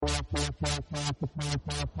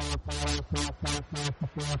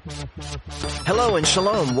Hello and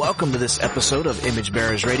shalom. Welcome to this episode of Image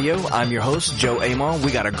Bearers Radio. I'm your host, Joe Amon.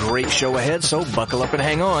 We got a great show ahead, so buckle up and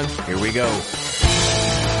hang on. Here we go.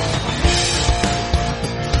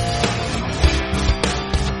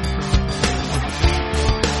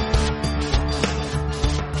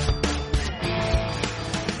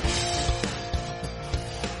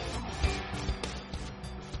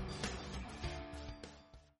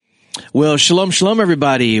 Well, shalom, shalom,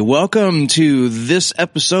 everybody. Welcome to this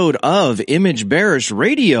episode of Image Bearers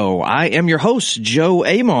Radio. I am your host, Joe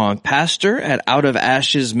Amon, pastor at Out of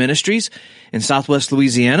Ashes Ministries in Southwest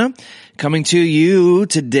Louisiana, coming to you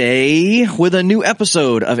today with a new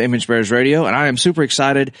episode of Image Bearers Radio. And I am super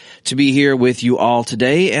excited to be here with you all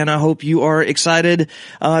today. And I hope you are excited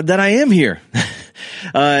that I am here.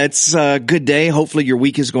 It's a good day. Hopefully your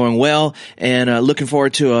week is going well, and looking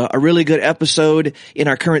forward to a really good episode in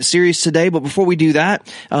our current series today. But before we do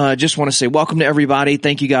that, just want to say welcome to everybody.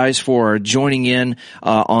 Thank you guys for joining in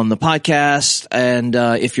on the podcast. And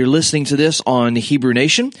if you're listening to this on Hebrew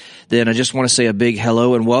Nation, then I just want to say a big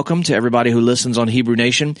hello and welcome to everybody who listens on Hebrew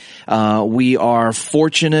Nation. We are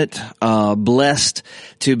fortunate, blessed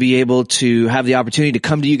to be able to have the opportunity to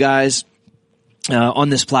come to you guys on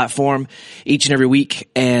this platform each and every week.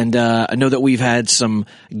 And I know that we've had some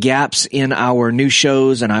gaps in our new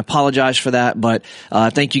shows, and I apologize for that. But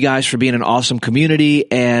thank you guys for being an awesome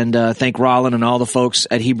community, and thank Rollin and all the folks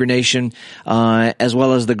at Hebrew Nation, as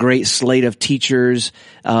well as the great slate of teachers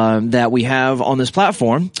that we have on this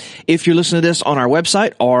platform. If you're listening to this on our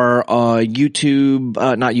website or YouTube,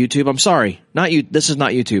 not YouTube, I'm sorry. This is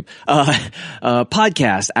not YouTube.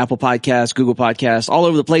 Podcast, Apple Podcasts, Google Podcasts, all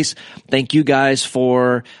over the place. Thank you guys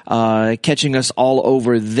for catching us all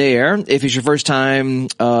over there. If it's your first time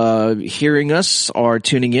hearing us or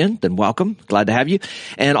tuning in, then welcome. Glad to have you.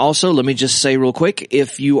 And also, let me just say real quick,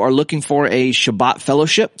 if you are looking for a Shabbat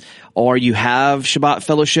fellowship, or you have Shabbat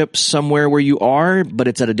fellowship somewhere where you are, but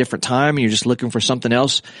it's at a different time and you're just looking for something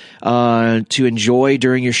else to enjoy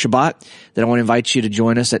during your Shabbat, then I want to invite you to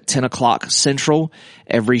join us at 10 o'clock Central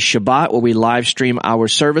every Shabbat, where we live stream our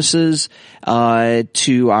services to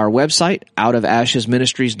our website,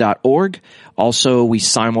 outofashesministries.org. Also, we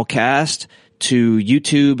simulcast to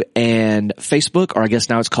YouTube and Facebook, or I guess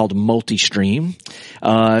now it's called multi-stream,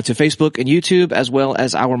 to Facebook and YouTube, as well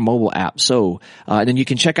as our mobile app. So, and then you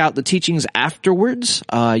can check out the teachings afterwards,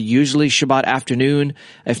 usually Shabbat afternoon,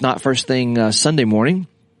 if not first thing Sunday morning,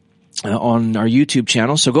 on our YouTube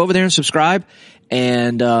channel. So go over there and subscribe,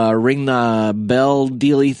 and ring the bell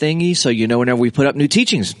dealy thingy so you know whenever we put up new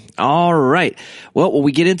teachings. All right. Well, when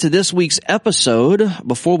we get into this week's episode,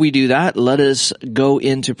 before we do that, let us go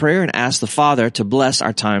into prayer and ask the Father to bless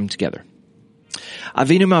our time together.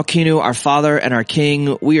 Avinu Malkeinu, our Father and our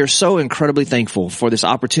King, we are so incredibly thankful for this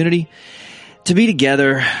opportunity to be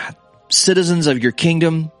together, citizens of your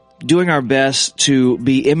kingdom, doing our best to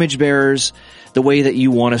be image bearers the way that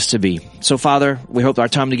you want us to be. So, Father, we hope our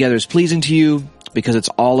time together is pleasing to you, because it's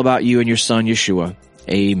all about you and your Son, Yeshua.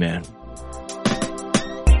 Amen.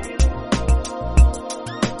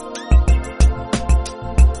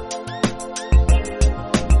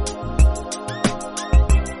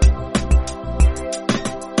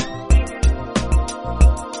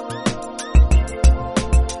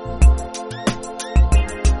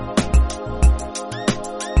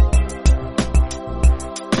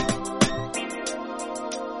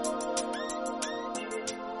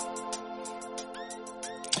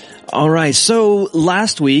 All right. So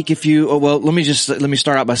last week, let me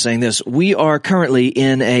start out by saying this. We are currently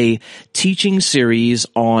in a teaching series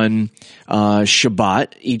on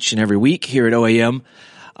Shabbat each and every week here at OAM,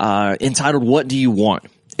 entitled "What Do You Want?"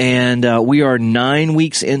 And we are 9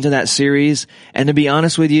 weeks into that series. And to be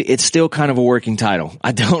honest with you, it's still kind of a working title.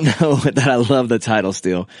 I don't know that I love the title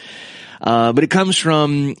still. But it comes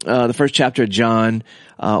from the first chapter of John,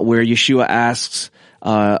 where Yeshua asks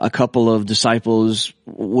a couple of disciples,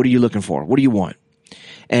 what are you looking for? What do you want?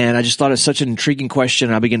 And I just thought it's such an intriguing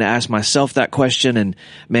question. I began to ask myself that question, and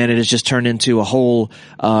man, it has just turned into a whole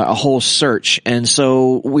search. And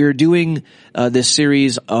so we're doing this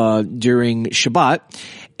series during Shabbat.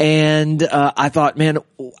 And I thought, man,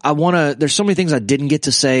 there's so many things I didn't get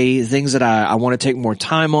to say, things that I want to take more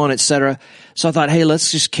time on, etc. So I thought, hey,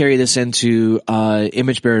 let's just carry this into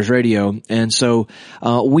Image Bearers Radio. And so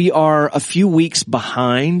we are a few weeks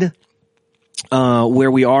behind where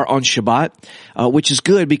we are on Shabbat, which is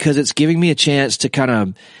good because it's giving me a chance to kind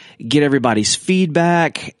of get everybody's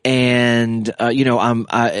feedback. And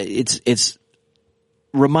it's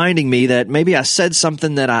reminding me that maybe I said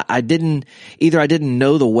something that I didn't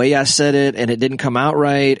know the way I said it and it didn't come out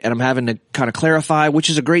right, and I'm having to kind of clarify, which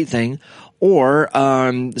is a great thing. Or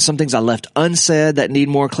some things I left unsaid that need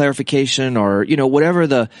more clarification, or whatever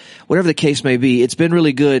the case may be. It's been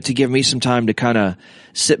really good to give me some time to kind of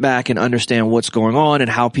sit back and understand what's going on and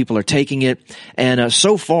how people are taking it. And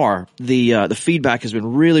so far, the feedback has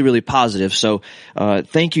been really, really positive. So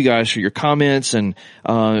thank you guys for your comments and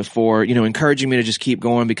for encouraging me to just keep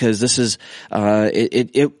going, because this is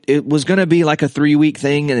it was going to be like a 3-week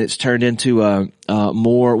thing, and it's turned into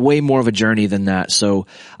way more of a journey than that. So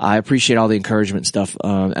I appreciate all the encouragement stuff,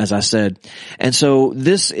 as I said. And so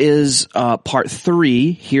this is part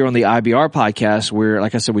 3 here on the IBR podcast, where,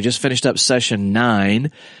 like I said, we just finished up session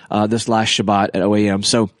 9 this last Shabbat at OAM.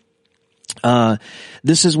 So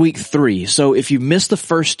this is week 3. So if you missed the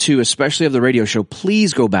first 2, especially of the radio show,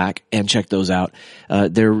 please go back and check those out.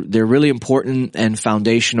 They're really important and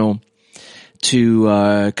foundational to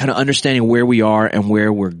kind of understanding where we are and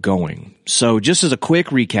where we're going. So just as a quick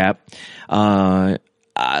recap,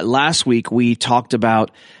 last week we talked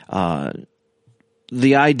about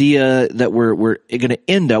the idea that we're going to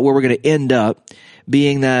end up, where we're going to end up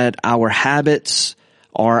being that our habits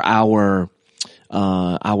are our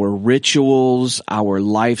rituals, our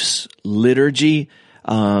life's liturgy.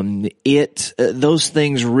 Those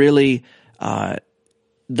things really,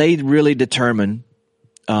 they really determine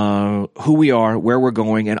who we are, where we're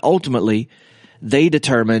going, and ultimately they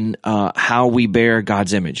determine how we bear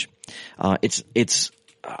God's image. It's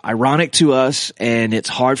ironic to us, and it's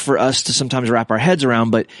hard for us to sometimes wrap our heads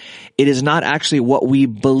around, but it is not actually what we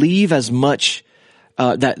believe as much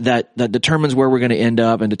that determines where we're going to end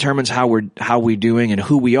up and determines how we're doing and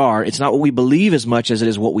who we are. It's not what we believe as much as it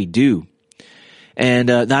is what we do. And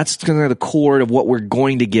that's kind of the core of what we're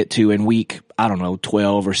going to get to in week,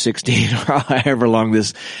 12 or 16 or however long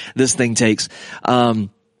this thing takes. And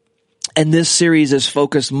this series is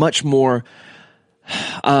focused much more,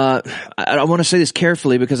 I want to say this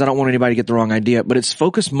carefully because I don't want anybody to get the wrong idea, but it's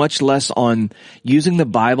focused much less on using the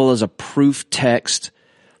Bible as a proof text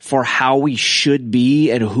for how we should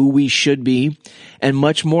be and who we should be, and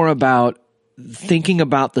much more about thinking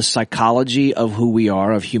about the psychology of who we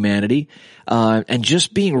are, of humanity, and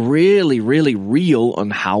just being really, really real on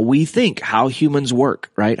how we think, how humans work,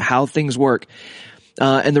 right? How things work.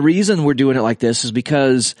 And the reason we're doing it like this is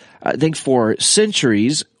because I think for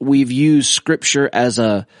centuries we've used Scripture as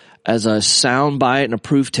a soundbite and a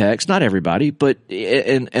proof text. Not everybody, but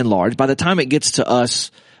in large. By the time it gets to us,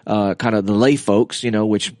 kind of the lay folks,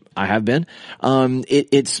 which I have been,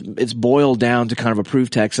 it's boiled down to kind of a proof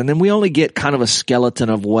text. And then we only get kind of a skeleton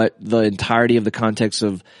of what the entirety of the context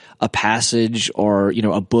of a passage or,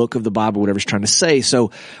 a book of the Bible, whatever it's trying to say.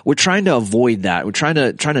 So we're trying to avoid that. We're trying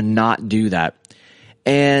to not do that.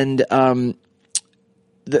 And,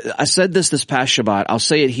 I said this past Shabbat. I'll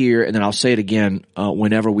say it here and then I'll say it again,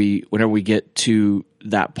 whenever we get to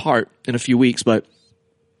that part in a few weeks. But,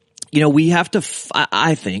 we have to,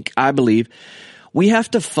 I believe, we have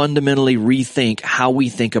to fundamentally rethink how we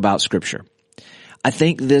think about Scripture. I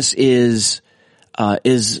think this is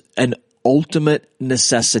an ultimate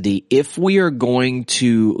necessity if we are going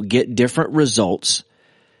to get different results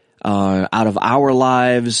out of our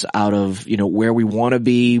lives, out of where we want to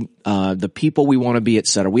be, the people we want to be,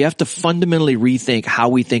 etc. We have to fundamentally rethink how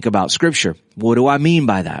we think about Scripture. What do I mean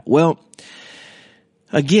by that? Well,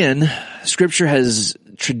 again, Scripture has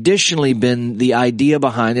traditionally been, the idea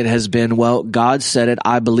behind it has been, well, God said it,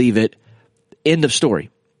 I believe it, end of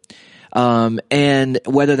story. And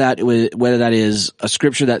whether that is a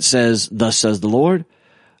Scripture that says, thus says the Lord,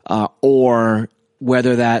 or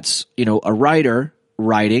whether that's, a writer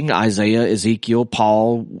writing, Isaiah, Ezekiel,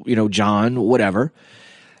 Paul, John, whatever.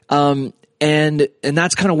 And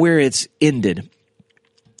that's kind of where it's ended.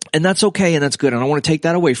 And that's okay, and that's good. I don't want to take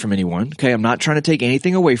that away from anyone. Okay, I'm not trying to take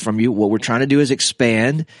anything away from you. What we're trying to do is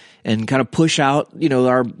expand and kind of push out,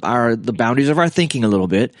 the boundaries of our thinking a little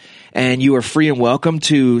bit. And you are free and welcome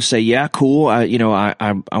to say, yeah, cool. I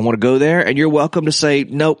want to go there. And you're welcome to say,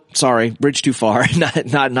 nope, sorry, bridge too far.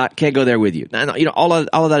 not can't go there with you. All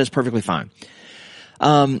of that is perfectly fine.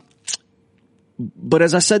 But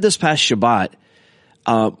as I said this past Shabbat,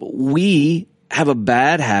 we have a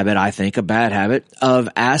bad habit of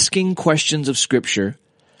asking questions of Scripture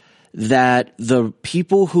that the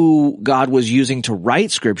people who God was using to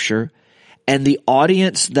write Scripture and the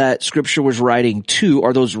audience that Scripture was writing to,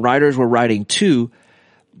 or those writers were writing to,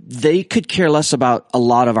 they could care less about a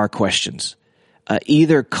lot of our questions.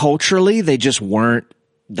 Either culturally, they just weren't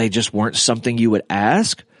something you would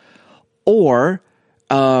ask, or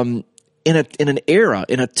in an era,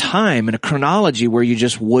 in a time, in a chronology where you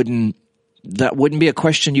just that wouldn't be a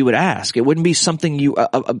question you would ask. It wouldn't be something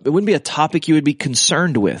it wouldn't be a topic you would be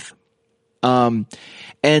concerned with. And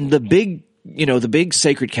the big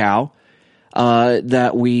sacred cow,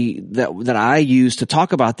 that I use to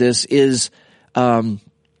talk about this is,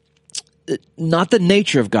 not the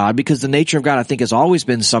nature of God, because the nature of God, I think, has always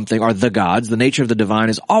been something, or the gods, the nature of the divine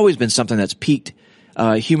has always been something that's piqued,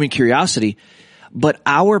 human curiosity. But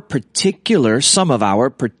some of our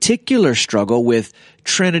particular struggle with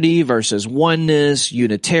Trinity versus oneness,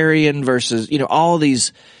 Unitarian versus, all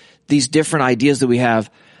these different ideas that we have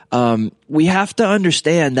to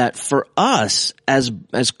understand that for us, as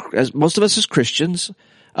most of us as Christians,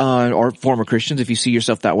 or former Christians, if you see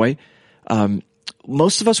yourself that way,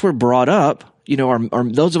 most of us were brought up, or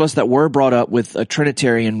those of us that were brought up with a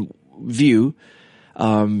Trinitarian view,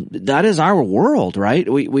 that is our world, right?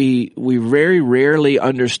 We very rarely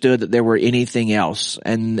understood that there were anything else.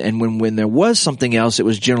 And when there was something else, it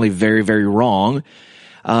was generally very, very wrong.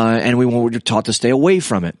 And we were taught to stay away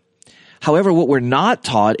from it. However, what we're not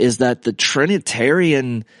taught is that the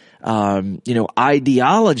Trinitarian,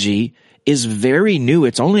 ideology is very new.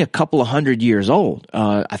 It's only a couple of 100 years old.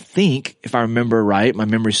 I think, if I remember right, my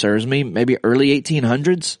memory serves me, maybe early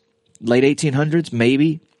 1800s, late 1800s,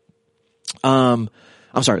 maybe.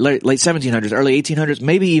 I'm sorry, late 1700s, early 1800s,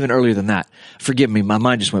 maybe even earlier than that. Forgive me, my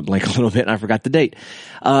mind just went blank a little bit and I forgot the date.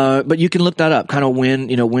 But you can look that up, kind of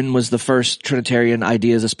when was the first Trinitarian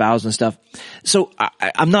ideas espoused and stuff. So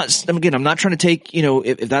I'm not trying to take,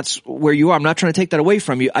 if that's where you are, I'm not trying to take that away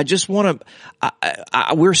from you. I just want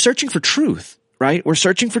to, we're searching for truth. Right? We're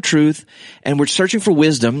searching for truth and we're searching for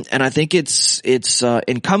wisdom. And I think it's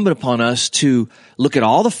incumbent upon us to look at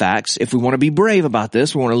all the facts. If we want to be brave about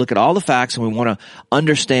this, we want to look at all the facts and we want to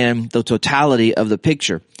understand the totality of the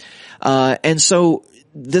picture. And so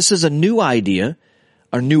this is a new idea,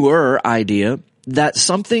 or newer idea, that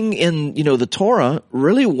something in, the Torah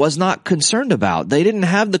really was not concerned about. They didn't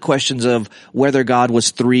have the questions of whether God was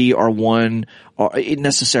three or one or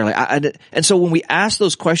necessarily. And so when we ask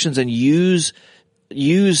those questions and use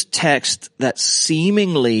text that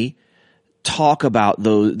seemingly talk about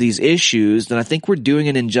these issues, then I think we're doing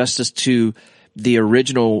an injustice to the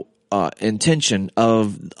original intention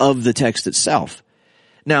of the text itself.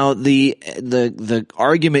 Now, the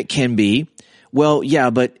argument can be, well, yeah,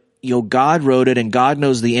 but God wrote it and God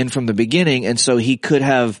knows the end from the beginning, and so he could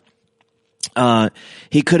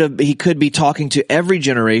be talking to every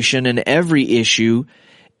generation and every issue,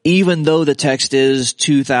 even though the text is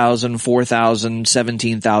 2,000, 4,000,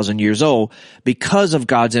 17,000 years old. Because of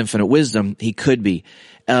God's infinite wisdom, he could be.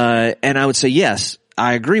 And I would say, yes,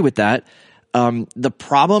 I agree with that. The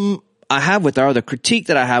problem I have with that, or the critique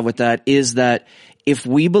that I have with that, is that if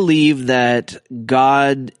we believe that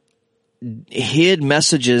God hid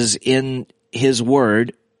messages in his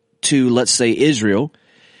word to, let's say, Israel,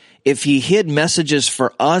 if he hid messages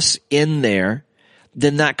for us in there,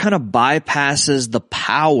 then that kind of bypasses the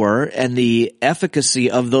power and the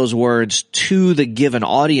efficacy of those words to the given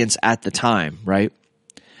audience at the time, right?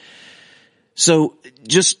 So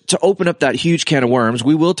just to open up that huge can of worms,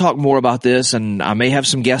 we will talk more about this, and I may have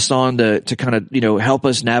some guests on to kind of, help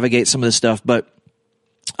us navigate some of this stuff, but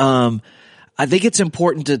I think it's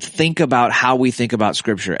important to think about how we think about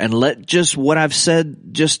Scripture, and let just what I've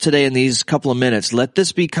said just today in these couple of minutes, let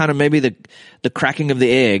this be kind of maybe the cracking of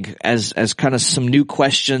the egg as kind of some new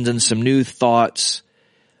questions and some new thoughts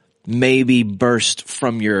maybe burst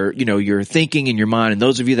from your thinking in your mind. And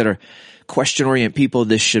those of you that are question-oriented people,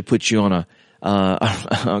 this should put you on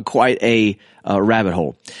quite a rabbit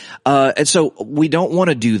hole. And so we don't want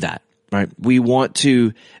to do that, right? We want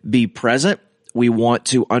to be present. We want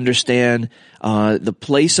to understand the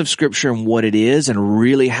place of Scripture and what it is, and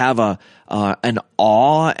really have an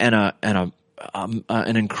awe and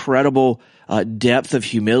an incredible depth of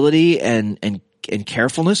humility and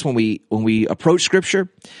carefulness when we approach Scripture.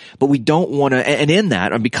 But we don't want to, and in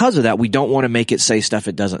that, and because of that, we don't want to make it say stuff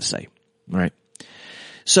it doesn't say. Right?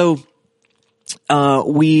 So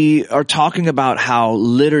we are talking about how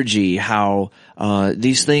liturgy, how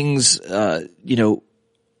these things, that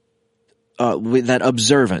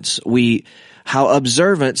observance,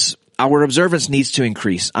 our observance needs to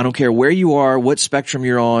increase. I don't care where you are, what spectrum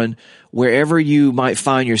you're on, wherever you might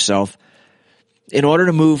find yourself. In order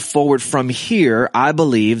to move forward from here, I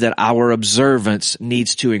believe that our observance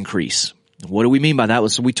needs to increase. What do we mean by that?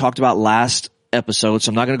 So we talked about last episode, so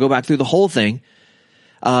I'm not going to go back through the whole thing.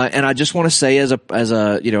 And I just want to say as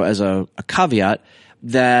a caveat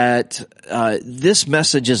that this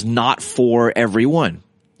message is not for everyone.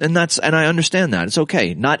 And I understand that. It's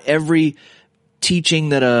okay. Not every teaching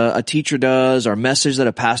that a teacher does or message that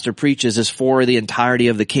a pastor preaches is for the entirety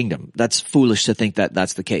of the kingdom. That's foolish to think that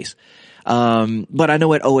that's the case. But I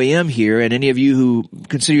know at OAM here, and any of you who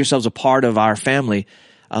consider yourselves a part of our family,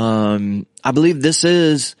 I believe this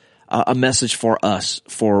is a message for us,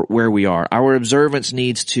 for where we are. Our observance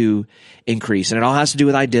needs to increase, and it all has to do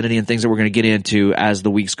with identity and things that we're going to get into as the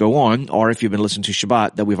weeks go on, or if you've been listening to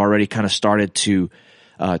Shabbat, that we've already kind of started to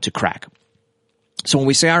crack. So when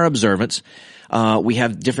we say our observance, we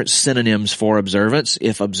have different synonyms for observance.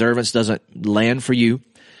 If observance doesn't land for you,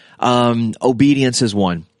 obedience is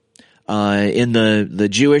one. In the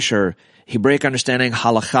Jewish or Hebraic understanding,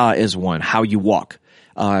 halakha is one, how you walk.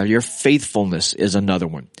 Your faithfulness is another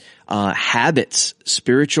one. Habits,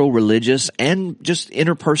 spiritual, religious, and just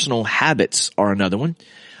interpersonal habits are another one.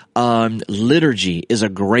 Liturgy is a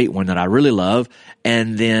great one that I really love.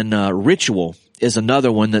 And then, ritual is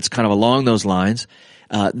another one that's kind of along those lines.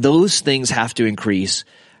 Those things have to increase.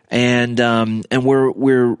 And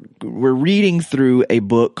we're reading through a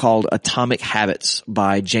book called Atomic Habits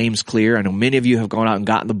by James Clear. I know many of you have gone out and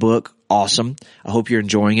gotten the book. Awesome. I hope you're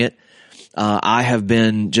enjoying it. I have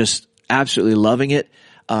been just absolutely loving it.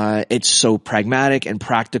 It's so pragmatic and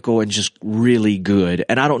practical and just really good.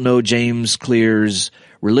 And I don't know James Clear's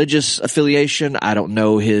religious affiliation. I don't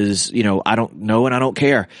know his, I don't know and I don't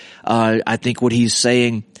care. I think what he's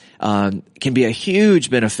saying, can be a huge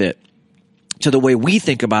benefit to the way we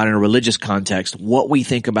think about it in a religious context, what we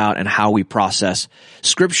think about and how we process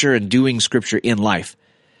scripture and doing scripture in life.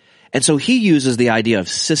 And so he uses the idea of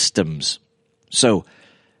systems. So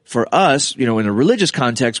for us, in a religious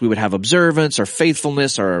context, we would have observance or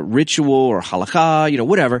faithfulness or ritual or halakha,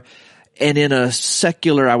 whatever. And in a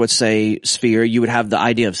secular, I would say, sphere, you would have the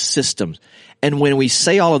idea of systems. And when we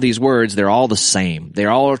say all of these words, they're all the same.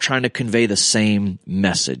 They're all trying to convey the same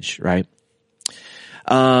message, right?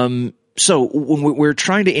 So when we're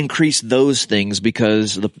trying to increase those things,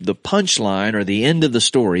 because the punchline or the end of the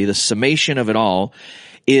story, the summation of it all,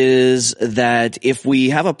 is that if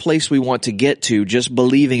we have a place we want to get to, just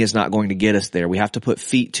believing is not going to get us there. We have to put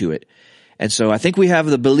feet to it. And so I think we have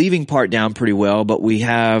the believing part down pretty well, but we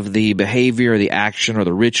have the behavior or the action or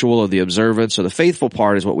the ritual or the observance or the faithful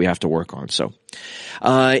part is what we have to work on. So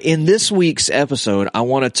in this week's episode, I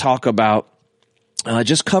want to talk about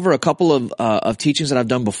just cover a couple of teachings that I've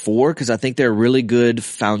done before, because I think they're a really good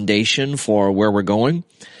foundation for where we're going.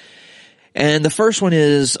 And the first one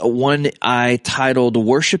is one I titled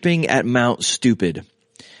Worshiping at Mount Stupid.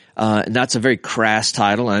 And that's a very crass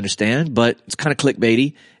title, I understand, but it's kind of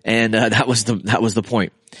clickbaity, and that was the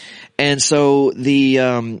point. And so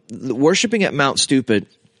the Worshiping at Mount Stupid,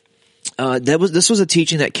 this was a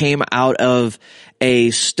teaching that came out of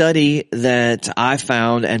a study that I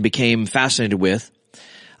found and became fascinated with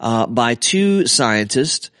by two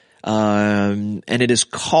scientists. And it is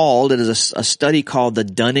a study called the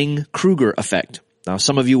Dunning-Kruger effect. Now,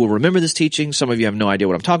 some of you will remember this teaching. Some of you have no idea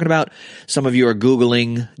what I'm talking about. Some of you are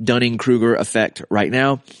Googling Dunning-Kruger effect right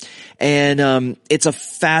now. And, it's a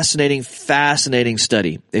fascinating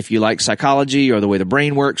study. If you like psychology or the way the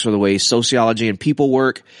brain works or the way sociology and people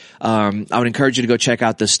work, I would encourage you to go check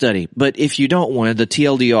out this study. But if you don't want the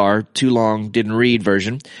TLDR, too long, didn't read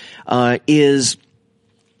version, is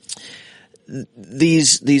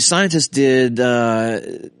these scientists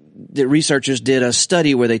the researchers did a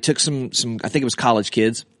study where they took some, I think it was college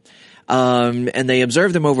kids, and they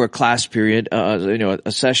observed them over a class period,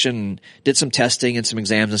 a session, did some testing and some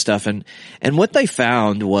exams and stuff. And what they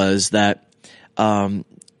found was that the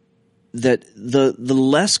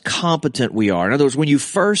less competent we are, in other words, when you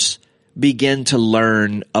first begin to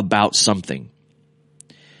learn about something,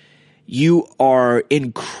 you are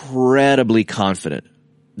incredibly confident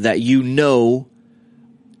that you know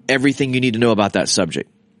everything you need to know about that subject.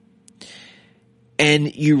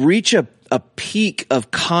 And you reach a peak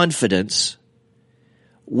of confidence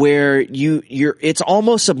where it's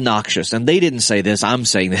almost obnoxious. And they didn't say this, I'm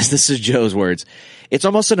saying this. This is Joe's words. It's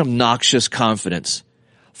almost an obnoxious confidence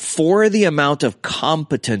for the amount of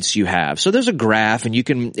competence you have. So there's a graph, and you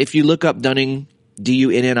can, if you look up Dunning,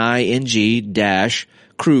 Dunning dash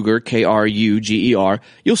Kruger, Kruger,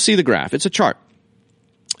 you'll see the graph. It's a chart.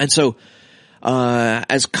 And so,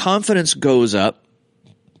 as confidence goes up,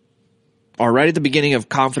 or right at the beginning of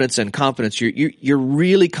confidence and competence, you're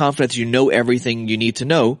really confident that you know everything you need to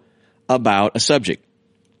know about a subject.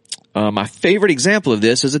 My favorite example of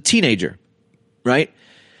this is a teenager, right?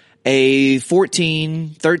 A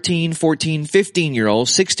 13, 14, 15-year-old,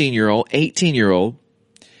 16-year-old, 18-year-old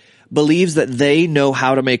believes that they know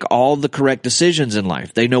how to make all the correct decisions in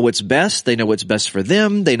life. They know what's best. They know what's best for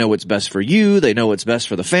them. They know what's best for you. They know what's best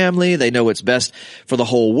for the family. They know what's best for the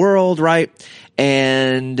whole world, right?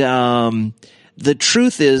 And the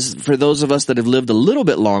truth is, for those of us that have lived a little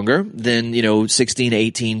bit longer than, 16,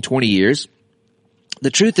 18, 20 years, the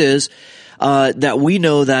truth is that we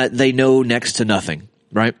know that they know next to nothing.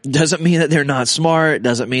 Right? Doesn't mean that they're not smart.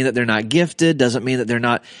 Doesn't mean that they're not gifted. Doesn't mean that they're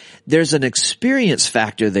not, there's an experience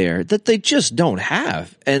factor there that they just don't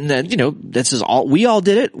have. And then, this is all, we all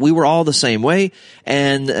did it. We were all the same way.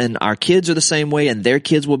 And our kids are the same way, and their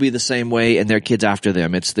kids will be the same way, and their kids after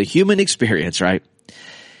them. It's the human experience, right?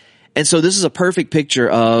 And so this is a perfect picture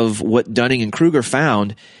of what Dunning and Kruger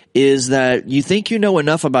found, is that you think you know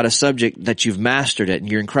enough about a subject that you've mastered it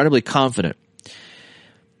and you're incredibly confident.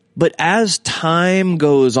 But as time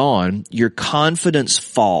goes on, your confidence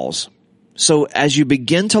falls. So as you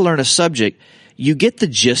begin to learn a subject, you get the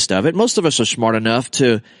gist of it. Most of us are smart enough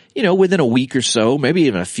to, within a week or so, maybe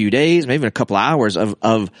even a few days, maybe even a couple of hours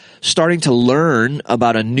of starting to learn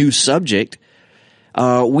about a new subject,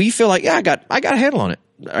 we feel like, I got a handle on it.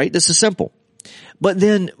 All right, this is simple. But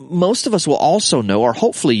then most of us will also know, or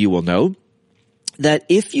hopefully you will know, that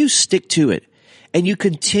if you stick to it, and you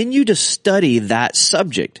continue to study that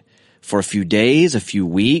subject for a few days, a few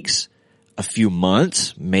weeks, a few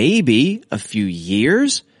months, maybe a few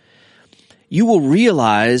years, you will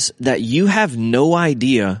realize that you have no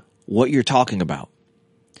idea what you're talking about.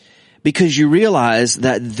 Because you realize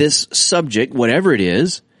that this subject, whatever it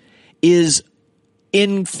is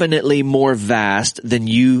infinitely more vast than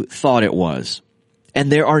you thought it was.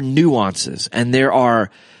 And there are nuances, and there are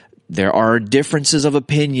differences of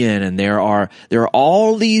opinion, and there are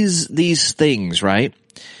all these things, right?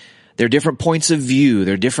 There are different points of view,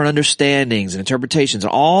 there are different understandings and interpretations,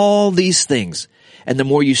 and all these things. And the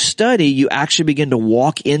more you study, you actually begin to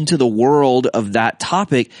walk into the world of that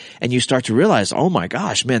topic, and you start to realize, oh my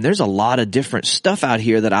gosh, man, there's a lot of different stuff out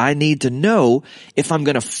here that I need to know if I'm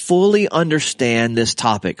going to fully understand this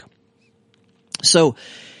topic. So,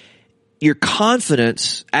 your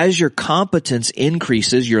confidence, as your competence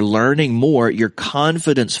increases, you're learning more, your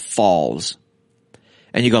confidence falls.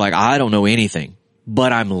 And you go like, I don't know anything,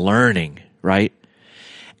 but I'm learning, right?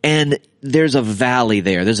 And there's a valley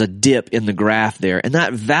there. There's a dip in the graph there. And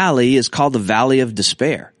that valley is called the valley of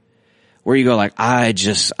despair, where you go like, I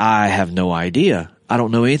have no idea. I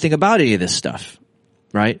don't know anything about any of this stuff,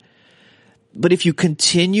 right? But if you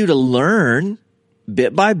continue to learn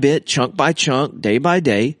bit by bit, chunk by chunk, day by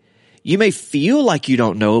day, you may feel like you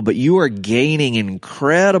don't know, but you are gaining an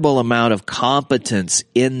incredible amount of competence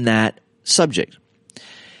in that subject.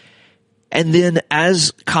 And then as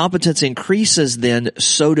competence increases, then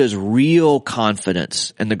so does real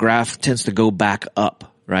confidence, and the graph tends to go back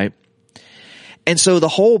up, right? And so the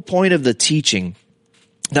whole point of the teaching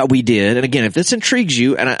that we did, and again, if this intrigues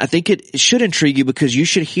you, and I think it should intrigue you, because you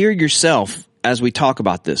should hear yourself as we talk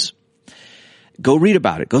about this. Go read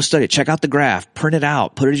about it. Go study it. Check out the graph. Print it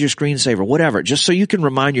out. Put it as your screensaver. Whatever. Just so you can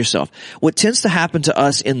remind yourself. What tends to happen to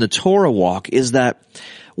us in the Torah walk is that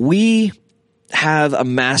we have a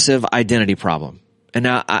massive identity problem. And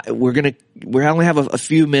now we only have a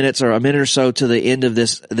few minutes, or a minute or so, to the end of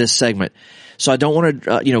this segment. So I don't want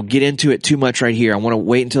to, get into it too much right here. I want to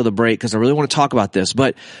wait until the break, because I really want to talk about this.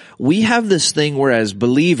 But we have this thing where, as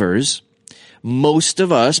believers, most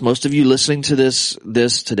of you listening to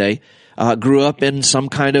this today, grew up in some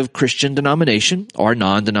kind of Christian denomination, or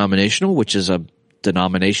non-denominational, which is a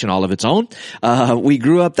denomination all of its own. We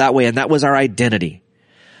grew up that way, and that was our identity.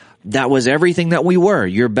 That was everything that we were.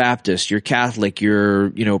 You're Baptist, you're Catholic,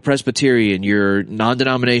 you're, Presbyterian, you're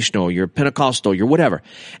non-denominational, you're Pentecostal, you're whatever.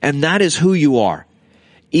 And that is who you are.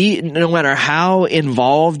 No matter how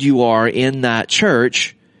involved you are in that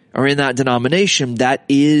church or in that denomination, that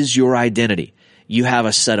is your identity. You have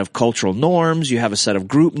a set of cultural norms. You have a set of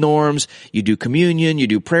group norms. You do communion. You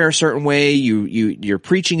do prayer a certain way. Your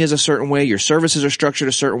preaching is a certain way. Your services are structured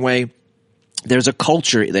a certain way. There's a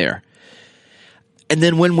culture there. And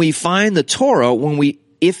then when we find the Torah, when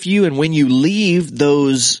you leave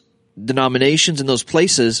those denominations and those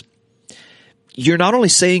places, you're not only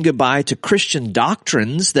saying goodbye to Christian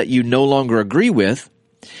doctrines that you no longer agree with,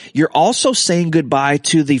 you're also saying goodbye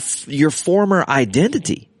to your former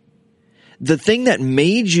identity. The thing that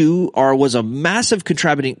made you, or was a massive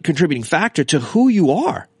contributing factor to who you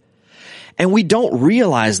are. And we don't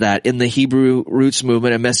realize that in the Hebrew roots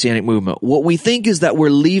movement and Messianic movement. What we think is that we're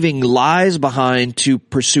leaving lies behind to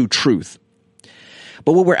pursue truth.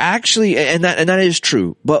 But what we're actually, and that is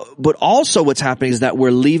true, but also what's happening is that we're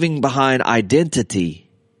leaving behind identities,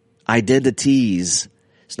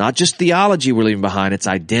 It's not just theology we're leaving behind, it's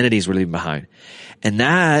identities we're leaving behind. And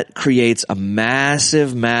that creates a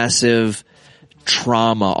massive, massive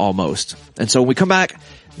trauma almost. And so when we come back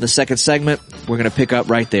in the second segment, we're going to pick up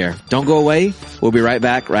right there. Don't go away. We'll be right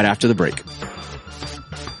back right after the break.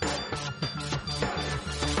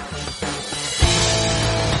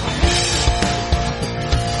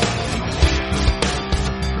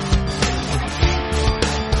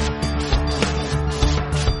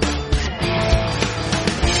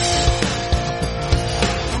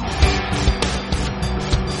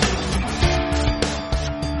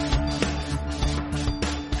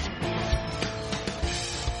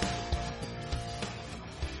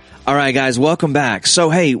 All right, guys, welcome back. So,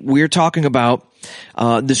 hey, we're talking about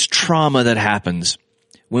this trauma that happens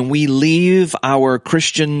when we leave our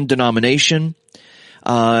Christian denomination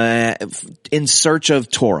in search of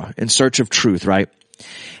Torah, in search of truth, right?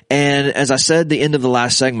 And as I said at the end of the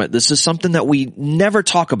last segment, this is something that we never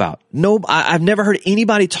talk about. No, I've never heard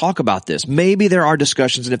anybody talk about this. Maybe there are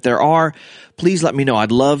discussions, and if there are, please let me know.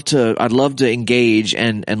 I'd love to engage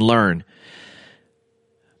and learn.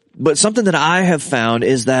 But something that I have found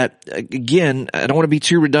is that, again, I don't want to be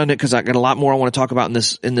too redundant because I got a lot more I want to talk about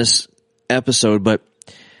in this episode, but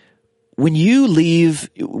when you leave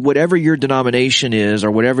whatever your denomination is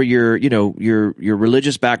or whatever your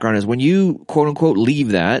religious background is, when you quote unquote leave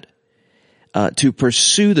that, to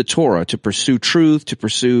pursue the Torah, to pursue truth, to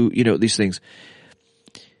pursue, these things,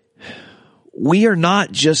 we are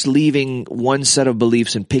not just leaving one set of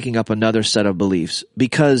beliefs and picking up another set of beliefs,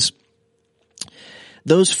 because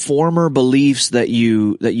those former beliefs that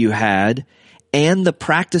you had and the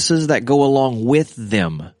practices that go along with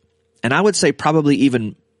them. And I would say probably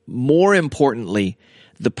even more importantly,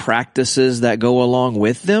 the practices that go along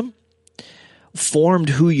with them formed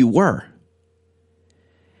who you were.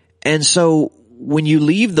 And so when you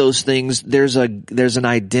leave those things, there's an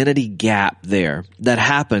identity gap there that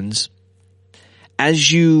happens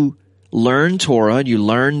as you learn Torah, you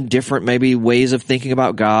learn different maybe ways of thinking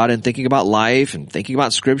about God and thinking about life and thinking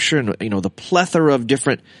about Scripture and, the plethora of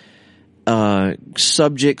different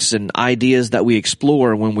subjects and ideas that we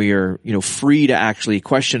explore when we are, free to actually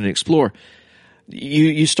question and explore.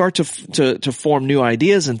 You start to form new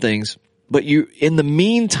ideas and things, but in the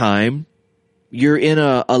meantime, you're in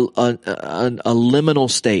a liminal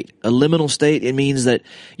state. A liminal state, it means that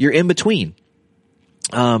you're in between.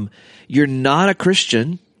 You're not a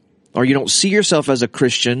Christian, or you don't see yourself as a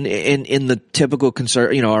Christian in the typical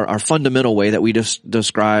our fundamental way that we just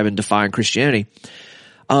describe and define Christianity.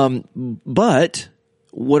 But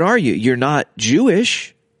what are you? You're not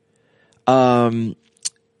Jewish. And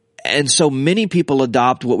so many people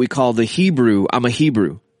adopt what we call the Hebrew. I'm a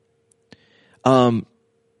Hebrew. But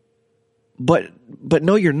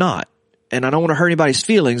no, you're not. And I don't want to hurt anybody's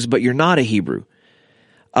feelings, but you're not a Hebrew.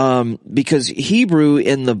 Because Hebrew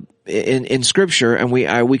in Scripture, and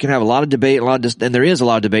we can have a lot of debate, and there is a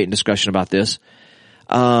lot of debate and discussion about this.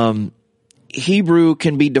 Hebrew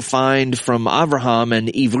can be defined from Avraham and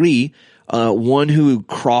Ivri, one who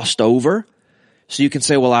crossed over. So you can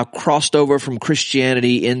say, well, I crossed over from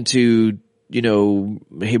Christianity into,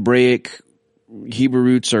 Hebraic, Hebrew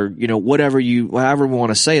roots, or, however we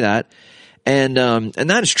want to say that. And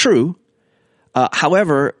that is true.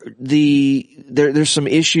 However, there's some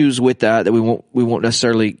issues with that we won't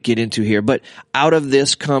necessarily get into here, but out of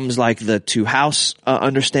this comes like the two-house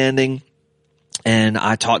understanding. And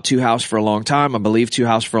I taught two-house for a long time. I believe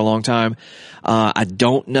two-house for a long time. I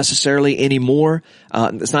don't necessarily anymore.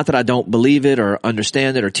 It's not that I don't believe it or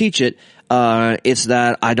understand it or teach it. It's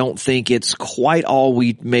that I don't think it's quite all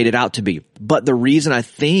we made it out to be. But the reason I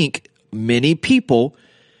think many people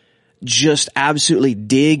just absolutely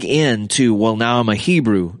dig into, well, now I'm a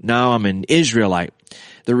Hebrew, now I'm an Israelite.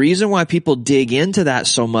 The reason why people dig into that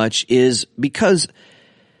so much is because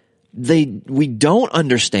we don't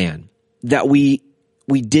understand that we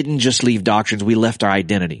didn't just leave doctrines, we left our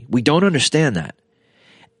identity. We don't understand that.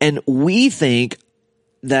 And we think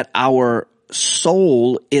that our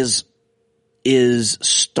soul is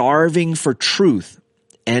starving for truth,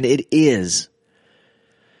 and it is.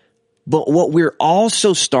 But what we're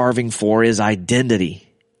also starving for is identity.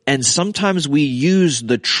 And sometimes we use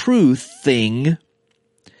the truth thing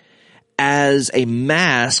as a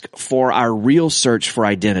mask for our real search for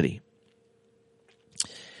identity.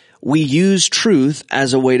 We use truth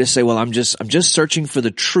as a way to say, well, I'm just searching for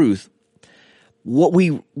the truth. What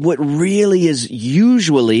really is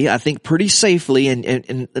usually, I think pretty safely,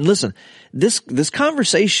 and listen, this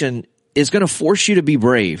conversation is going to force you to be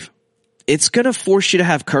brave. It's going to force you to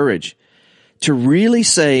have courage to really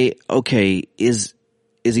say, okay, is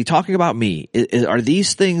is he talking about me? Are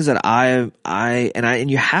these things that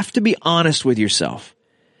and you have to be honest with yourself.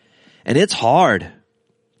 And it's hard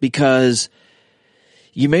because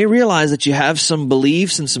you may realize that you have some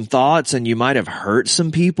beliefs and some thoughts, and you might have hurt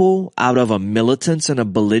some people out of a militance and a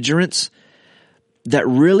belligerence that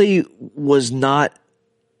really was not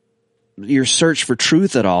your search for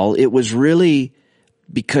truth at all. It was really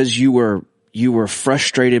because you were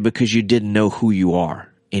frustrated because you didn't know who you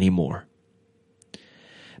are anymore.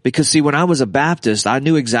 Because see, when I was a Baptist, I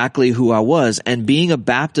knew exactly who I was, and being a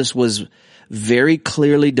Baptist was very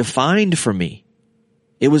clearly defined for me.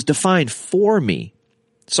 It was defined for me.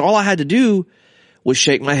 So all I had to do was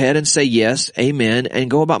shake my head and say yes, amen, and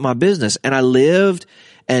go about my business. And I lived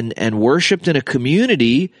and worshiped in a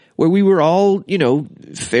community where we were all,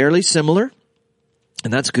 fairly similar,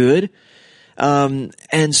 and that's good.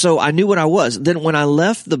 And so I knew what I was. Then when I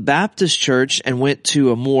left the Baptist church and went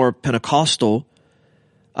to a more Pentecostal,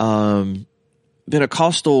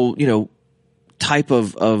 type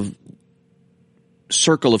of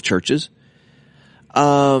circle of churches,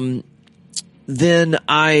 then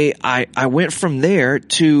I went from there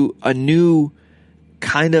to a new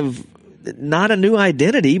kind of, not a new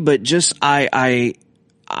identity, but just I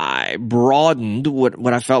broadened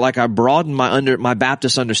what I felt like I broadened my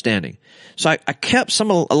Baptist understanding. So I kept a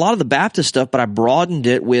lot of the Baptist stuff, but I broadened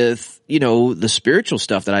it with, the spiritual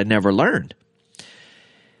stuff that I'd never learned.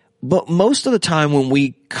 But most of the time when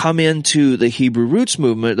we come into the Hebrew roots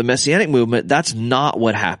movement, the Messianic movement, that's not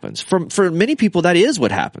what happens. For many people, that is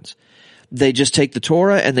what happens. They just take the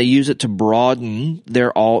Torah and they use it to broaden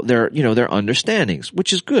their understandings,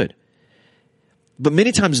 which is good. But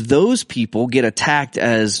many times those people get attacked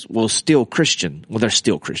as, still Christian. Well, they're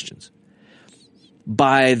still Christians.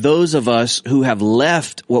 By those of us who have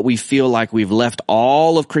left what we feel like we've left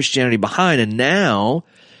all of Christianity behind, and now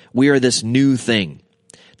we are this new thing.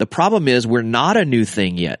 The problem is we're not a new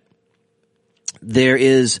thing yet.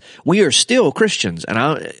 We are still Christians,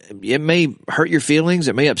 and it may hurt your feelings.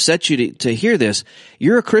 It may upset you to hear this.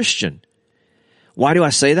 You're a Christian. Why do I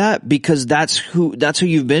say that? Because that's who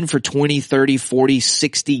you've been for 20, 30, 40,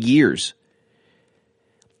 60 years.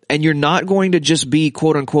 And you're not going to just be,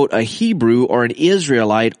 quote unquote, a Hebrew or an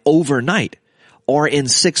Israelite overnight, or in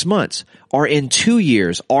 6 months, or in 2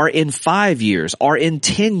 years, or in 5 years, or in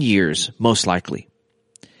 10 years, most likely.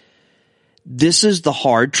 This is the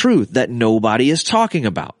hard truth that nobody is talking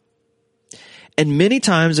about. And many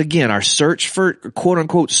times, again, our search for, quote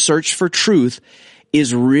unquote, search for truth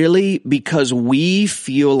is really because we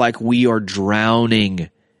feel like we are drowning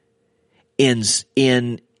in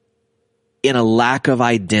a lack of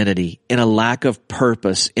identity, in a lack of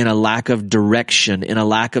purpose, in a lack of direction, in a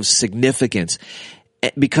lack of significance.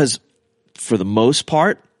 Because for the most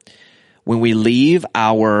part, when we leave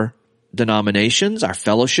our denominations, our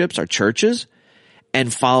fellowships, our churches,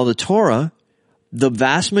 and follow the Torah, the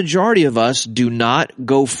vast majority of us do not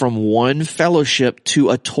go from one fellowship to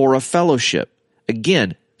a Torah fellowship.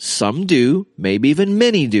 Again, some do, maybe even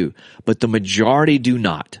many do, but the majority do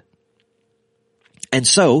not. And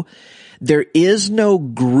so, there is no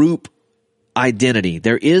group identity.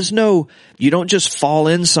 There is no, you don't just fall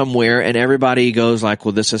in somewhere and everybody goes like,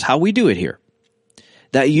 well, this is how we do it here.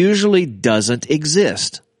 That usually doesn't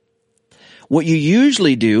exist. What you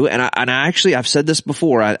usually do, and I've said this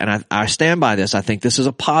before, and I stand by this. I think this is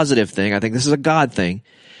a positive thing. I think this is a God thing.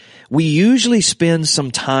 We usually spend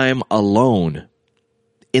some time alone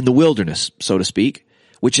in the wilderness, so to speak,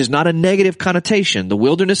 which is not a negative connotation. The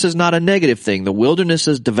wilderness is not a negative thing. The wilderness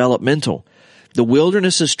is developmental. The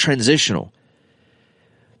wilderness is transitional.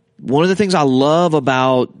 One of the things I love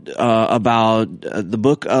about the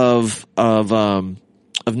book of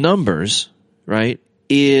Numbers, right,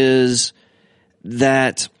 is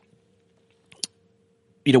that,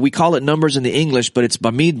 we call it Numbers in the English, but it's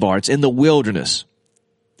Bamidbar. It's in the wilderness.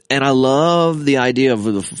 And I love the idea of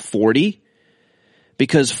the 40,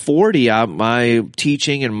 because 40, my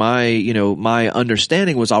teaching and my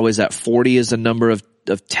understanding was always that 40 is the number of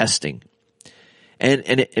testing. And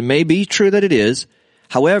it may be true that it is.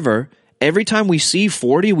 However, every time we see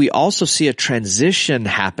 40, we also see a transition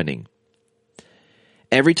happening.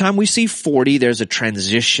 Every time we see 40, there's a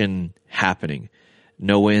transition happening.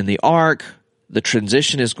 Noah in the ark, the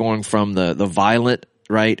transition is going from the violent,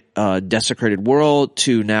 right, desecrated world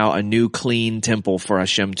to now a new clean temple for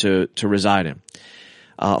Hashem to reside in.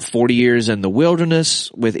 40 years in the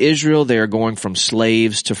wilderness with Israel, they are going from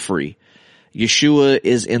slaves to free. Yeshua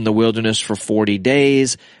is in the wilderness for 40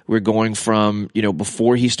 days. We're going from,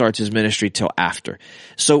 before he starts his ministry till after.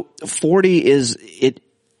 So 40 is it.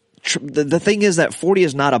 The thing is that 40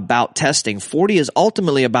 is not about testing. 40 is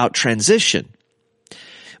ultimately about transition.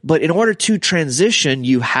 But in order to transition,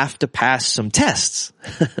 you have to pass some tests.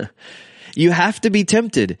 You have to be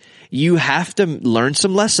tempted. You have to learn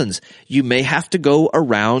some lessons. You may have to go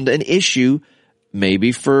around an issue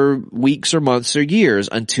maybe for weeks or months or years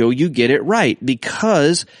until you get it right,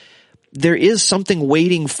 because there is something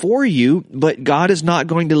waiting for you, but God is not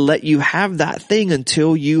going to let you have that thing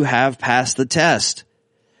until you have passed the test.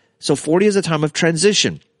 So 40 is a time of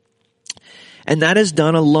transition. And that is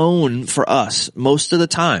done alone for us most of the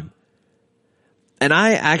time. And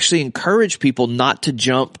I actually encourage people not to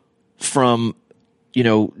jump from,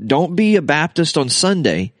 don't be a Baptist on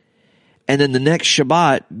Sunday and then the next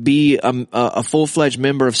Shabbat be a full-fledged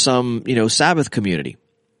member of some, Sabbath community.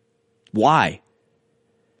 Why?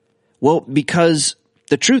 Well, because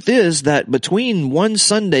the truth is that between one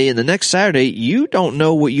Sunday and the next Saturday, you don't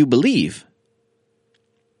know what you believe.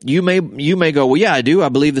 You may go, well, yeah, I do. I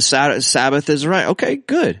believe the Sabbath is right. Okay,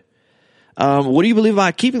 good. What do you believe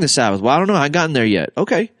about keeping the Sabbath? Well, I don't know. I haven't gotten there yet.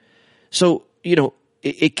 Okay. So,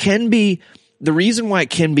 it can be, the reason why it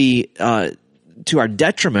can be, to our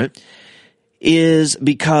detriment is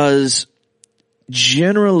because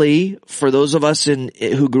generally for those of us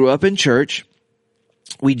who grew up in church,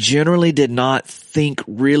 we generally did not think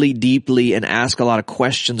really deeply and ask a lot of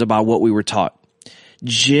questions about what we were taught.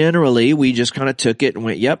 Generally, we just kind of took it and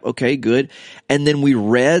went, yep, okay, good. And then we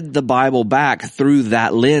read the Bible back through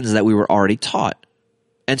that lens that we were already taught.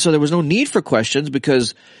 And so there was no need for questions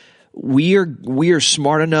because we are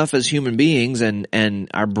smart enough as human beings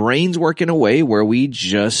and our brains work in a way where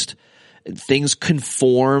things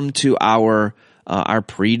conform to our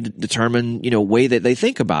predetermined, way that they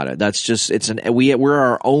think about it. That's just, we're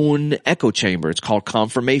our own echo chamber. It's called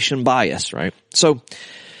confirmation bias, right? So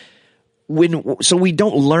we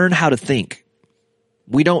don't learn how to think.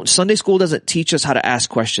 Sunday school doesn't teach us how to ask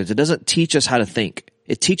questions. It doesn't teach us how to think.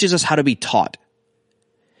 It teaches us how to be taught.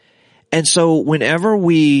 And so whenever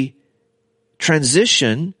we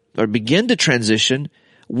transition or begin to transition,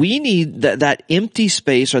 we need that empty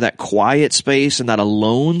space or that quiet space and that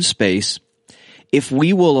alone space. If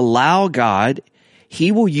we will allow God,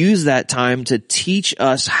 He will use that time to teach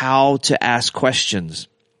us how to ask questions.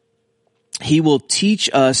 He will teach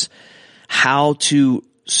us how to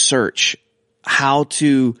search, how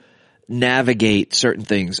to navigate certain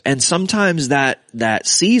things. And sometimes that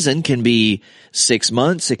season can be 6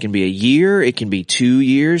 months, it can be a year, it can be 2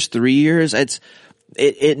 years, 3 years.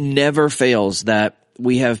 It never fails that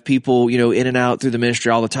we have people, in and out through the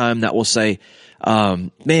ministry all the time that will say,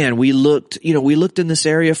 man, we looked in this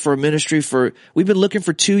area for a ministry we've been looking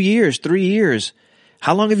for 2 years, 3 years.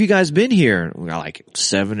 How long have you guys been here? We're like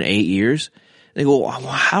 7, 8 years. They go, well,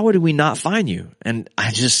 how did we not find you? And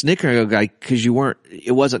I just snicker and go, cause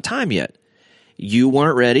it wasn't time yet. You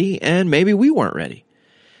weren't ready and maybe we weren't ready.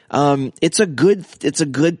 It's a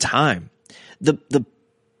good time. The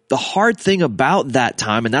hard thing about that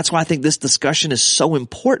time, and that's why I think this discussion is so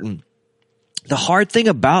important. The hard thing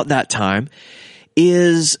about that time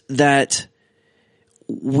is that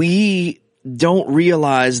we don't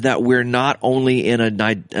realize that we're not only in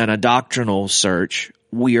a doctrinal search,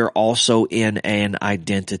 we are also in an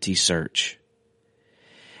identity search.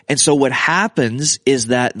 And so what happens is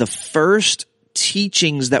that the first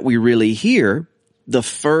teachings that we really hear, the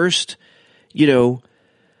first,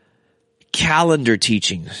 calendar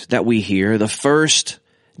teachings that we hear, the first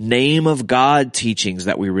name of God teachings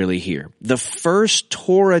that we really hear, the first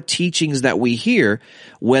Torah teachings that we hear,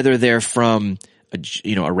 whether they're from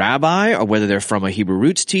a rabbi, or whether they're from a Hebrew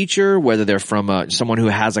roots teacher, whether they're from someone who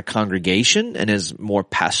has a congregation and is more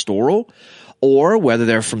pastoral, or whether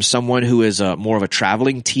they're from someone who is more of a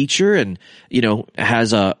traveling teacher and,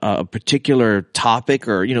 has a particular topic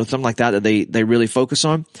or, something like that they really focus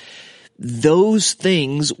on. Those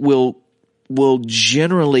things will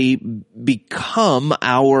generally become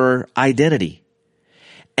our identity.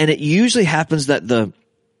 And it usually happens that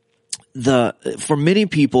for many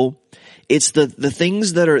people, it's the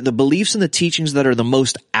things that are the beliefs and the teachings that are the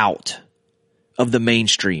most out of the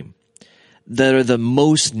mainstream, that are the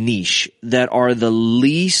most niche, that are the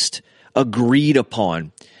least agreed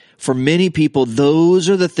upon. For many people, those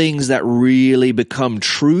are the things that really become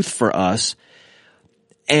truth for us.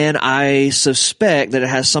 And I suspect that it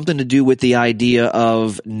has something to do with the idea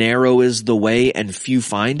of narrow is the way and few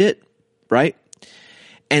find it, right?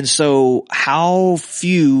 And so how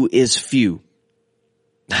few is few?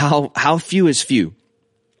 How few is few?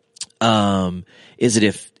 Is it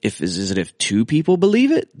if 2 people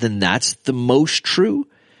believe it, then that's the most true?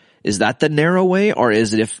 Is that the narrow way? Or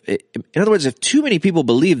is it in other words, if too many people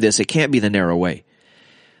believe this, it can't be the narrow way.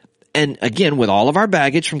 And again, with all of our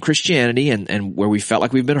baggage from Christianity and where we felt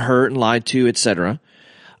like we've been hurt and lied to, etc.,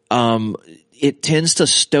 it tends to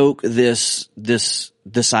stoke this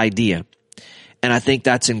idea. And I think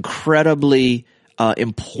that's incredibly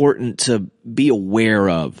important to be aware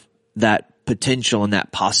of, that potential and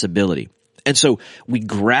that possibility. And so we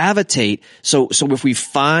gravitate. So if we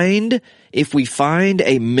find a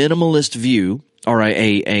minimalist view, or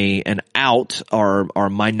an out or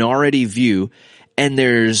minority view, and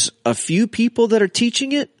there's a few people that are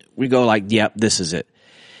teaching it, we go like, yep, this is it.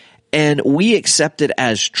 And we accept it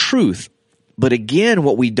as truth. But again,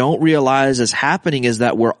 what we don't realize is happening is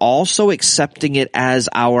that we're also accepting it as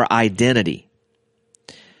our identity.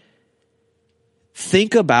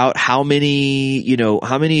 Think about how many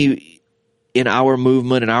in our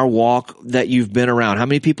movement, in our walk that you've been around, how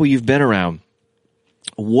many people you've been around.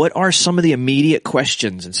 What are some of the immediate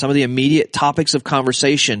questions and some of the immediate topics of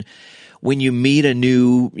conversation when you meet a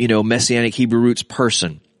new, Messianic Hebrew roots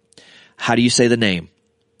person? How do you say the name?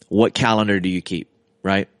 What calendar do you keep,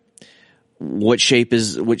 right? What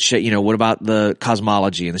about the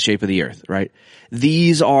cosmology and the shape of the earth, right?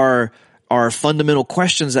 These are fundamental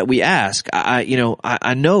questions that we ask.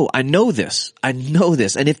 I know this.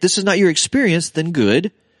 And if this is not your experience, then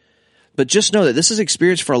good. But just know that this is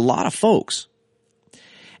experience for a lot of folks.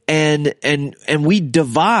 And we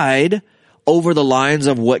divide over the lines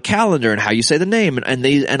of what calendar and how you say the name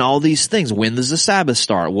and all these things. When does the Sabbath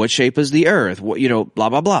start? What shape is the earth? Blah,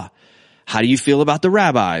 blah, blah. How do you feel about the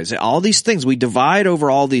rabbis? All these things. We divide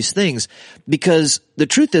over all these things because the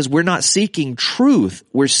truth is we're not seeking truth.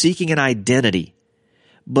 We're seeking an identity.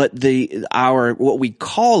 But what we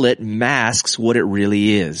call it masks what it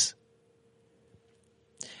really is.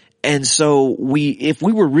 And so if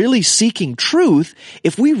we were really seeking truth,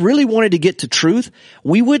 if we really wanted to get to truth,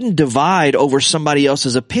 we wouldn't divide over somebody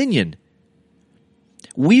else's opinion.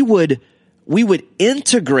 We would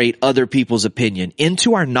integrate other people's opinion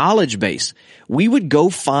into our knowledge base. We would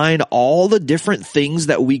go find all the different things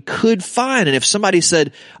that we could find. And if somebody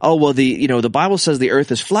said, oh, well, the Bible says the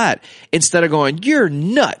earth is flat, instead of going, you're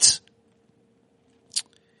nuts.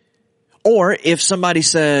 Or if somebody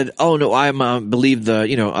said, oh no, I believe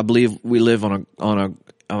we live I'm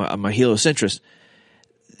a heliocentrist.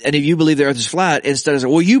 And if you believe the earth is flat, instead of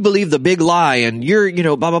saying, well, you believe the big lie and you're,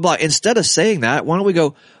 blah, blah, blah. Instead of saying that, why don't we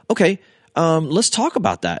go, okay, let's talk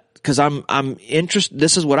about that. Cause I'm interested,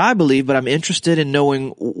 this is what I believe, but I'm interested in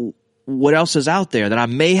knowing what else is out there that I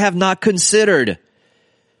may have not considered.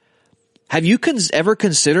 Have you ever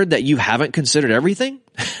considered that you haven't considered everything?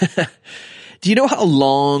 Do you know how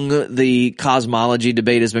long the cosmology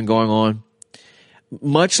debate has been going on?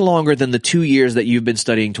 Much longer than the 2 years that you've been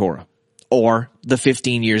studying Torah, or the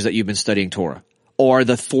 15 years that you've been studying Torah, or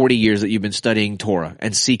the 40 years that you've been studying Torah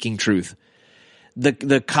and seeking truth.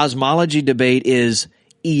 The cosmology debate is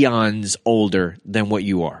eons older than what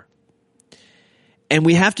you are. And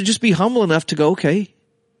we have to just be humble enough to go, okay,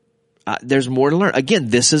 there's more to learn. Again,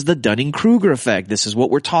 this is the Dunning-Kruger effect. This is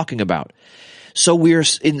what we're talking about. So we're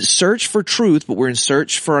in search for truth, but we're in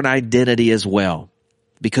search for an identity as well,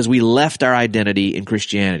 because we left our identity in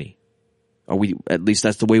Christianity. Or at least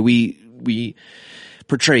that's the way we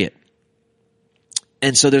portray it.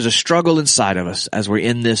 And so there's a struggle inside of us as we're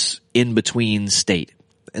in this in-between state.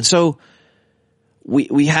 And so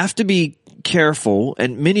we have to be careful,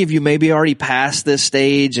 and many of you may be already past this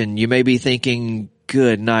stage and you may be thinking,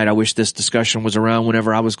 good night, I wish this discussion was around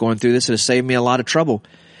whenever I was going through this. It has saved me a lot of trouble.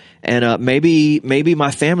 And maybe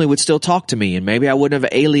my family would still talk to me, and maybe I wouldn't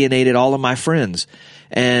have alienated all of my friends,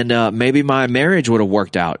 and maybe my marriage would have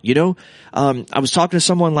worked out. I was talking to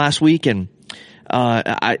someone last week, and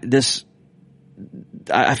I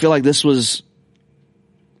feel like this was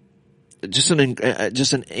just an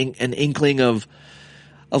inkling of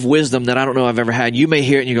wisdom that I don't know I've ever had. You may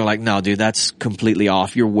hear it and you go like, no, dude, that's completely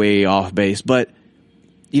off. You're way off base. But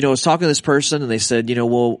I was talking to this person and they said,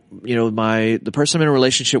 the person I'm in a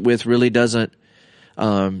relationship with really doesn't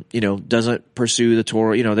pursue the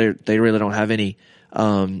Torah. They really don't have any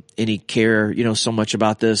care, so much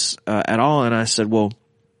about this, at all. And I said, well,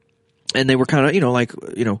 and they were kind of,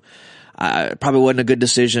 probably wasn't a good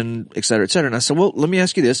decision, et cetera, et cetera. And I said, well, let me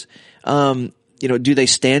ask you this. Do they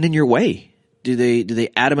stand in your way? Do they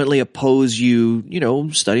adamantly oppose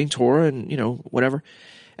you, studying Torah and, whatever?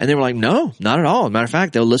 And they were like, no, not at all. As a matter of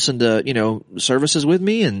fact, they'll listen to, services with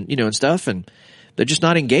me and, and stuff, and they're just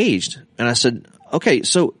not engaged. And I said, okay,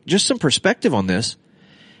 so just some perspective on this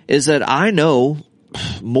is that I know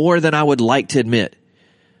more than I would like to admit,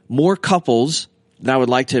 more couples than I would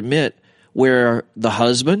like to admit, where the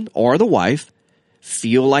husband or the wife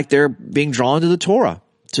feel like they're being drawn to the Torah,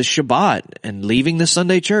 to Shabbat, and leaving the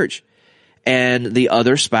Sunday church. And the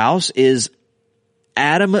other spouse is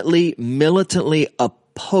adamantly, militantly opposed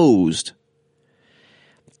opposed.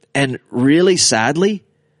 And really sadly,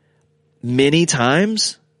 many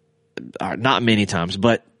times, not many times,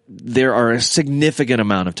 but there are a significant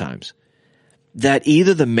amount of times that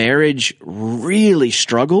either the marriage really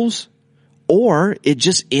struggles or it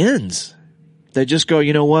just ends. They just go,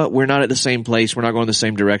 you know what? We're not at the same place. We're not going the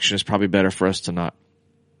same direction. It's probably better for us to not.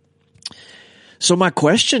 So my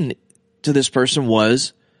question to this person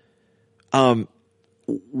was,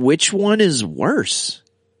 which one is worse?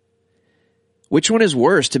 Which one is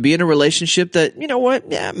worse? To be in a relationship that, you know what,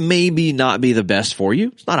 maybe not be the best for you.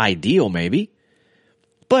 It's not ideal, maybe.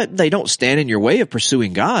 But they don't stand in your way of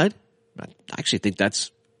pursuing God. I actually think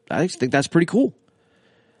that's pretty cool.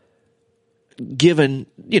 Given,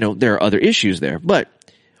 there are other issues there.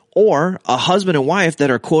 Or a husband and wife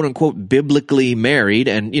that are quote unquote biblically married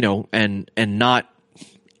and, and not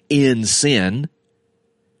in sin,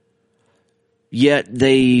 yet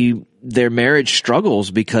their marriage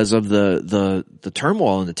struggles because of the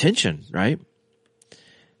turmoil and the tension, right?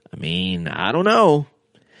 I mean, I don't know.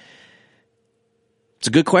 It's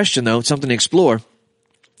a good question though. It's something to explore.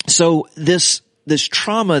 So this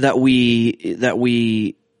trauma that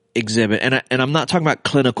we exhibit, and I'm not talking about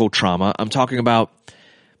clinical trauma. I'm talking about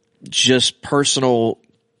just personal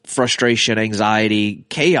frustration, anxiety,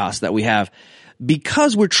 chaos that we have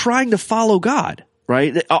because we're trying to follow God,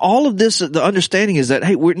 right? All of this, the understanding is that,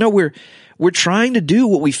 hey, we're trying to do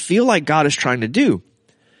what we feel like God is trying to do.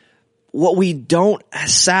 What we don't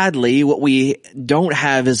have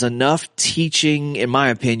is enough teaching, in my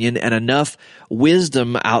opinion, and enough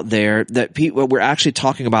wisdom out there that we're actually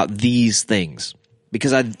talking about these things.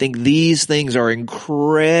 Because I think these things are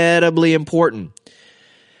incredibly important.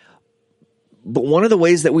 But one of the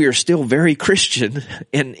ways that we are still very Christian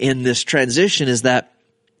in this transition is that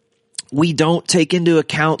we don't take into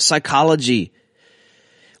account psychology.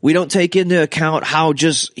 We don't take into account how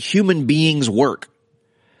just human beings work,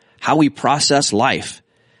 how we process life.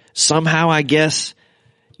 Somehow, I guess,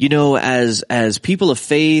 as people of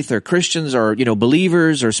faith or Christians or,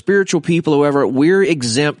 believers or spiritual people, whoever, we're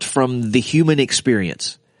exempt from the human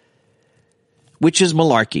experience, which is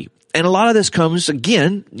malarkey. And a lot of this comes,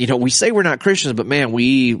 again, we say we're not Christians, but man,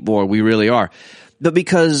 we really are. But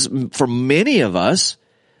because for many of us,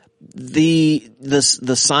 the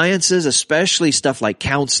sciences, especially stuff like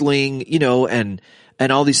counseling, and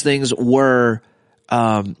all these things were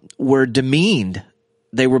demeaned.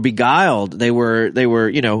 They were beguiled. They were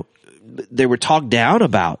talked down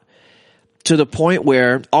about to the point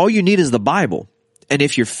where all you need is the Bible. And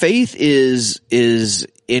if your faith is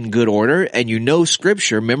in good order and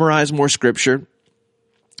scripture, memorize more scripture,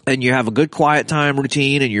 and you have a good quiet time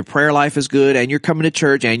routine and your prayer life is good and you're coming to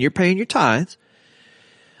church and you're paying your tithes,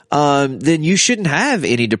 then you shouldn't have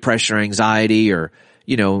any depression or anxiety or,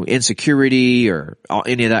 insecurity or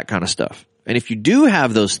any of that kind of stuff. And if you do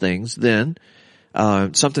have those things, then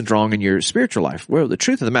something's wrong in your spiritual life. Well, the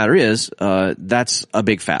truth of the matter is, that's a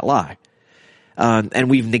big fat lie. And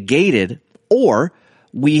we've negated, or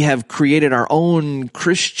we have created our own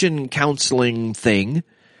Christian counseling thing,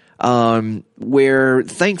 where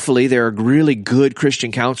thankfully there are really good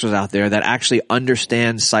Christian counselors out there that actually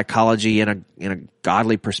understand psychology in a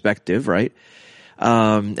godly perspective, right?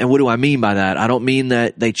 And what do I mean by that? I don't mean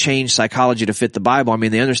that they change psychology to fit the Bible. I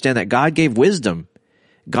mean, they understand that God gave wisdom.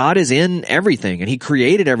 God is in everything and he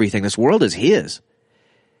created everything. This world is his.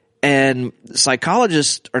 And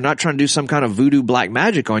psychologists are not trying to do some kind of voodoo black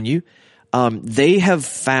magic on you. They have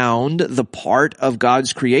found the part of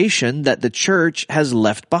God's creation that the church has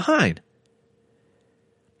left behind.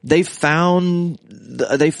 They found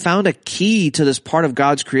a key to this part of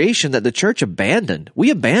God's creation that the church abandoned.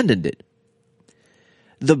 We abandoned it.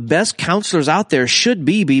 The best counselors out there should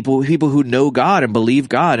be people who know God and believe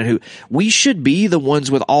God, and we should be the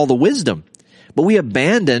ones with all the wisdom. But we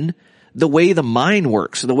abandon the way the mind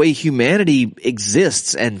works, the way humanity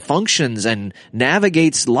exists and functions and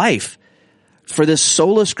navigates life for this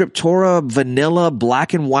sola scriptura, vanilla,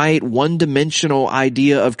 black and white, one-dimensional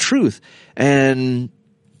idea of truth. And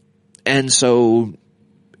so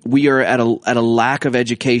we are at a lack of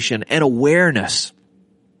education and awareness.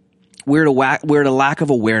 We're at a lack of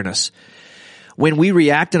awareness. When we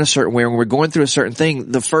react in a certain way, when we're going through a certain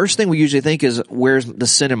thing, the first thing we usually think is, where's the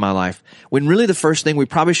sin in my life? When really the first thing we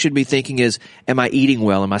probably should be thinking is, am I eating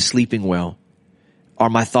well? Am I sleeping well? Are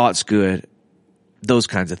my thoughts good? Those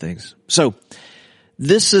kinds of things. So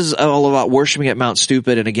this is all about worshiping at Mount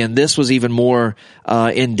Stupid. And again, this was even more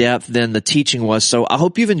in depth than the teaching was. So I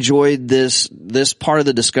hope you've enjoyed this part of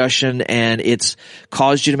the discussion, and it's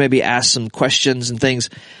caused you to maybe ask some questions and things.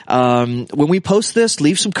 When we post this,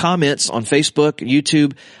 leave some comments on Facebook,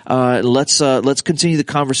 YouTube. Let's continue the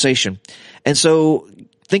conversation. And so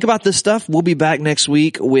think about this stuff. We'll be back next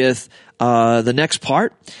week with the next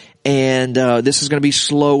part. And this is going to be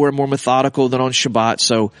slower, more methodical than on Shabbat.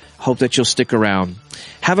 So hope that you'll stick around.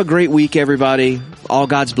 Have a great week, everybody. All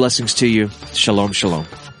God's blessings to you. Shalom, shalom.